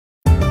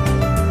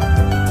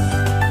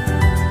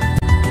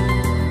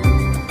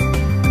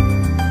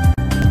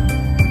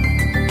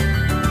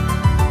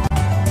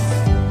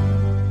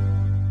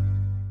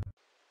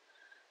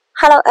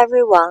Hello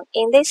everyone,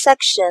 in this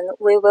section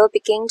we will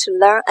begin to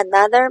learn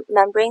another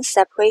membrane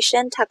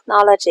separation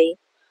technology,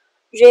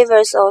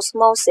 reverse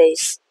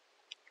osmosis.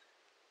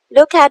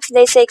 Look at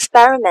this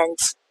experiment.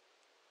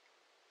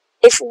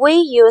 If we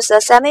use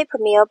a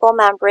semi-permeable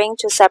membrane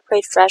to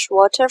separate fresh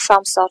water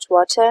from salt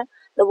water,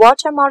 the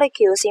water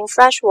molecules in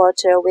fresh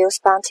water will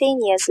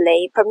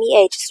spontaneously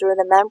permeate through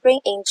the membrane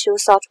into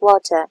salt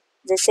water.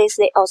 This is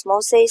the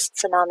osmosis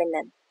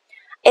phenomenon.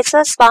 It's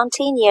a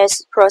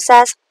spontaneous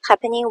process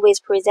happening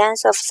with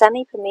presence of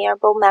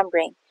semi-permeable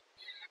membrane.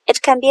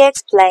 It can be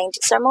explained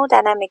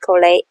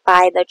thermodynamically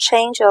by the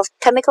change of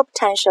chemical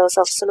potentials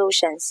of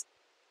solutions.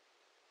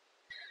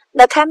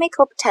 The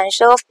chemical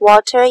potential of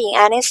water in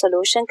any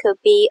solution could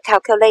be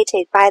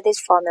calculated by this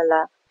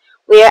formula,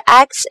 where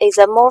X is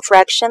a mole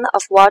fraction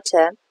of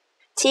water,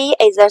 T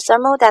is the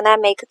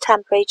thermodynamic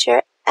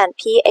temperature, and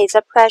P is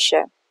the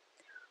pressure.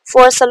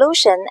 For a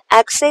solution,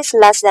 X is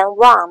less than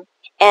 1,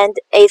 and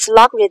its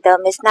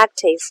logarithm is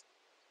negative.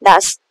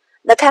 Thus,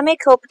 the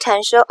chemical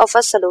potential of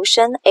a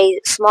solution is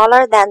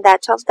smaller than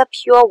that of the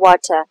pure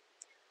water.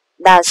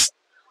 Thus,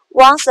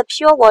 once the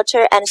pure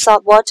water and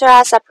salt water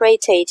are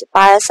separated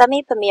by a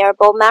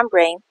semi-permeable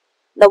membrane,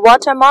 the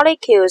water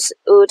molecules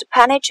would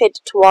penetrate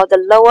toward the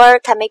lower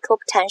chemical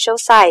potential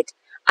side,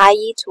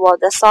 i.e.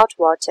 toward the salt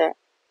water.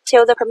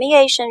 Till the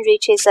permeation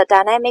reaches a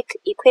dynamic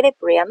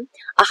equilibrium,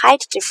 a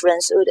height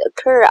difference would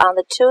occur on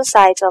the two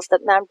sides of the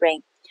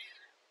membrane.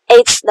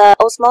 It's the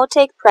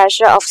osmotic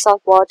pressure of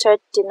salt water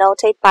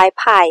denoted by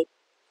pi.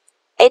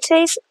 It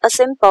is a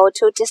symbol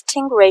to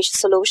distinguish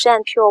solution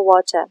and pure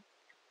water.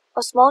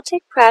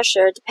 Osmotic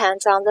pressure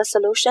depends on the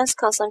solution's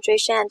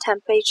concentration and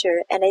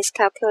temperature and is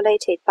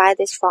calculated by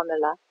this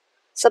formula.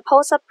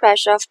 Suppose a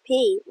pressure of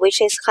P,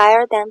 which is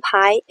higher than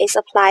pi, is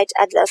applied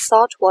at the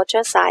salt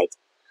water side.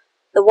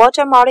 The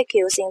water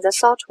molecules in the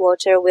salt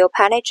water will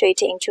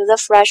penetrate into the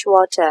fresh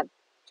water.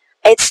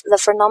 It's the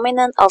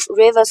phenomenon of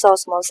reverse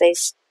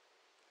osmosis.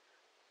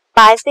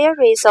 By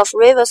theories of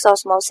reverse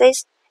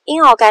osmosis,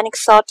 inorganic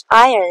salt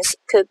ions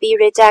could be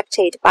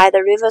rejected by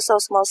the reverse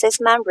osmosis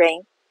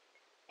membrane,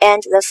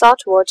 and the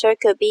salt water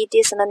could be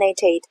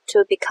desalinated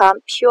to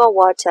become pure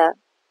water.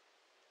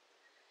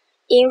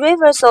 In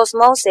reverse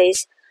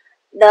osmosis,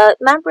 the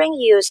membrane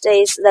used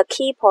is the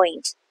key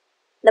point.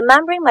 The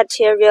membrane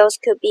materials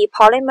could be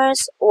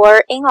polymers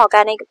or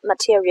inorganic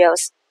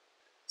materials.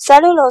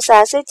 Cellulose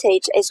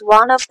acetate is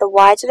one of the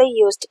widely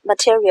used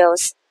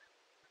materials,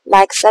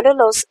 like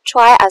cellulose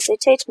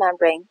triacetate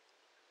membrane.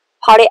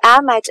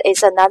 Polyamide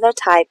is another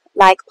type,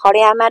 like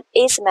polyamide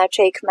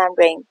asymmetric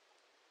membrane.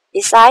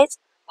 Besides,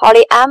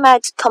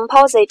 polyamide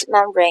composite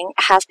membrane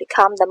has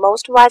become the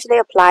most widely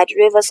applied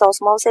reverse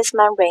osmosis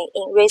membrane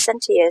in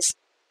recent years.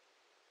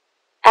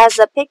 As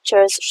the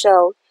pictures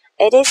show,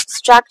 it is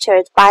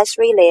structured by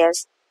 3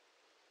 layers.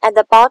 At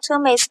the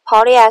bottom is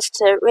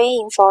polyester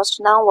reinforced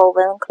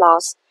nonwoven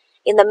cloth.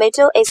 In the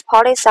middle is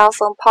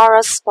polysulfone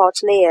porous spot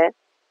layer,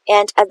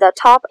 and at the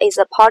top is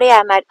a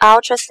polyamide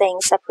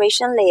ultra-thin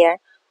separation layer,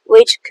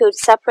 which could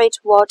separate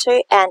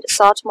water and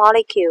salt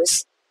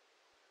molecules.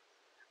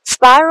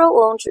 Spiral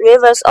wound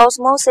reverse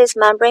osmosis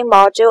membrane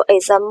module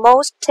is the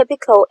most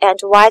typical and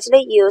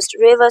widely used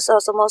reverse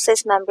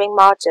osmosis membrane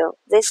module.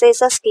 This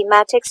is a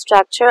schematic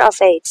structure of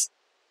it.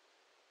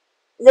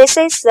 This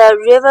is the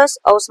reverse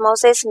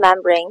osmosis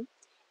membrane,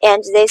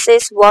 and this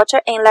is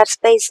water inlet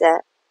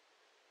spacer.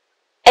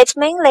 It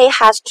mainly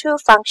has 2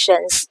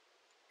 functions: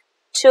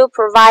 to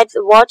provide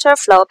the water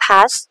flow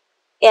path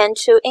and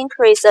to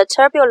increase the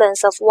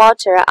turbulence of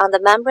water on the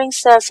membrane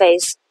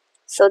surface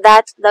so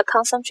that the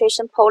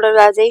concentration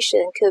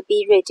polarization could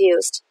be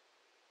reduced.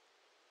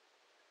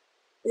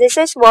 This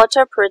is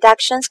water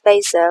production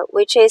spacer,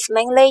 which is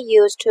mainly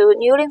used to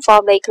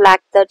uniformly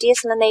collect the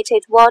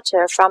desalinated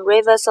water from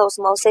reverse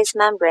osmosis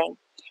membrane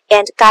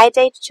and guide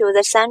it to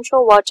the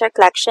central water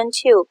collection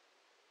tube.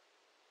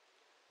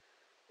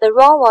 The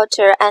raw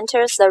water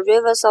enters the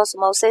reverse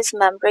osmosis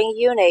membrane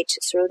unit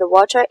through the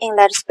water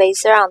inlet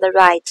spacer on the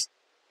right.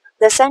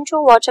 The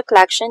central water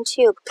collection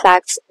tube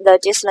collects the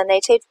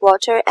desalinated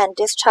water and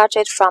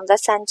discharges it from the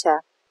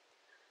center.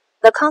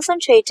 The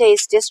concentrate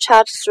is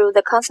discharged through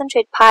the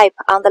concentrate pipe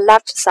on the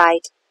left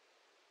side.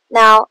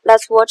 Now,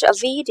 let's watch a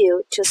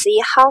video to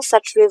see how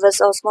such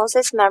reverse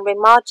osmosis membrane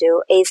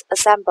module is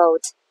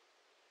assembled.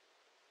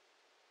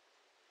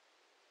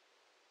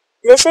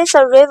 This is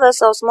a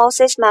reverse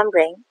osmosis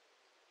membrane.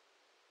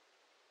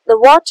 The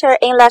water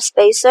inlet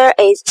spacer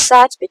is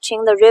set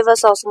between the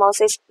reverse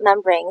osmosis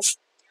membranes.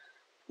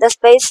 The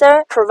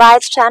spacer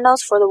provides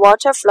channels for the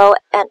water flow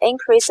and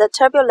increases the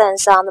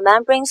turbulence on the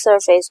membrane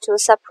surface to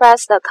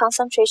suppress the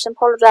concentration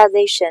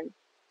polarization.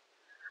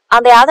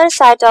 On the other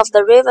side of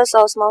the reverse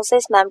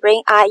osmosis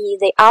membrane, i.e.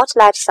 the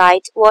outlet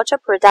side, water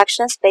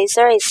production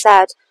spacer is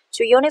set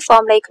to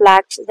uniformly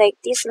collect the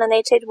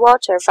desalinated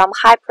water from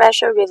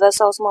high-pressure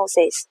reverse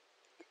osmosis.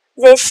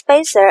 This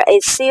spacer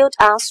is sealed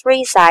on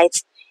 3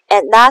 sides,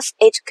 and thus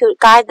it could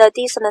guide the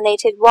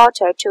desalinated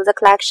water to the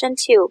collection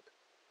tube.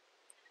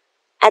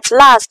 At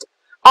last,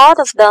 All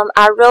of them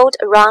are rolled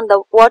around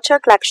the water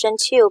collection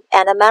tube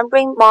and a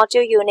membrane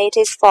module unit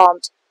is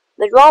formed.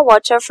 The raw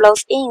water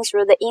flows in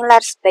through the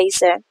inlet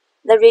spacer.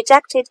 The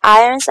rejected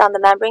ions on the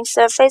membrane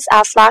surface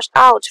are flushed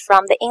out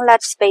from the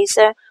inlet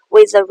spacer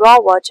with the raw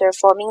water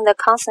forming the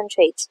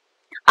concentrate.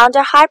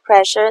 Under high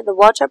pressure, the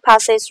water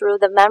passes through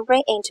the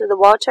membrane into the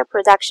water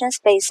production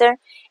spacer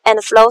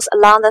and flows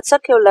along the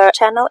circular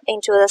channel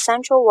into the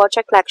central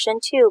water collection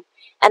tube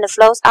and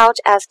flows out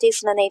as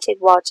desalinated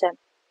water.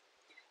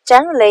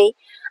 Generally,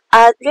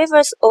 a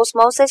reverse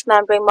osmosis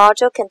membrane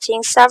module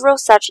contains several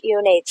such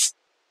units.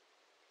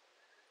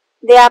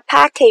 They are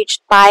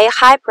packaged by a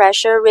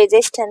high-pressure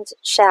resistant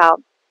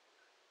shell.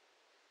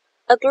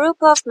 A group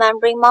of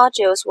membrane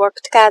modules work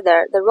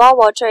together. The raw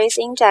water is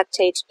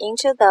injected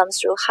into them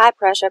through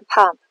high-pressure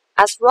pump.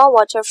 As raw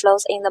water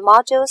flows in the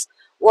modules,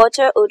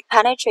 water would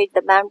penetrate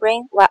the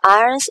membrane, while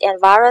ions and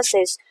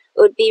viruses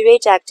would be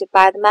rejected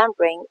by the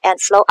membrane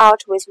and flow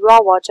out with raw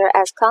water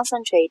as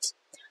concentrate.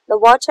 The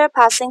water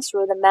passing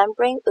through the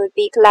membrane would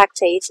be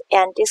collected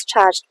and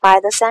discharged by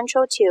the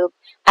central tube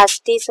as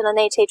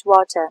desalinated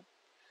water.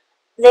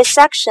 This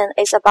section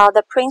is about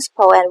the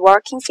principle and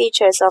working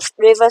features of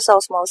reverse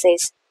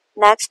osmosis.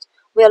 Next,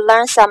 we'll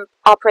learn some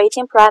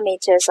operating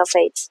parameters of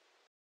it.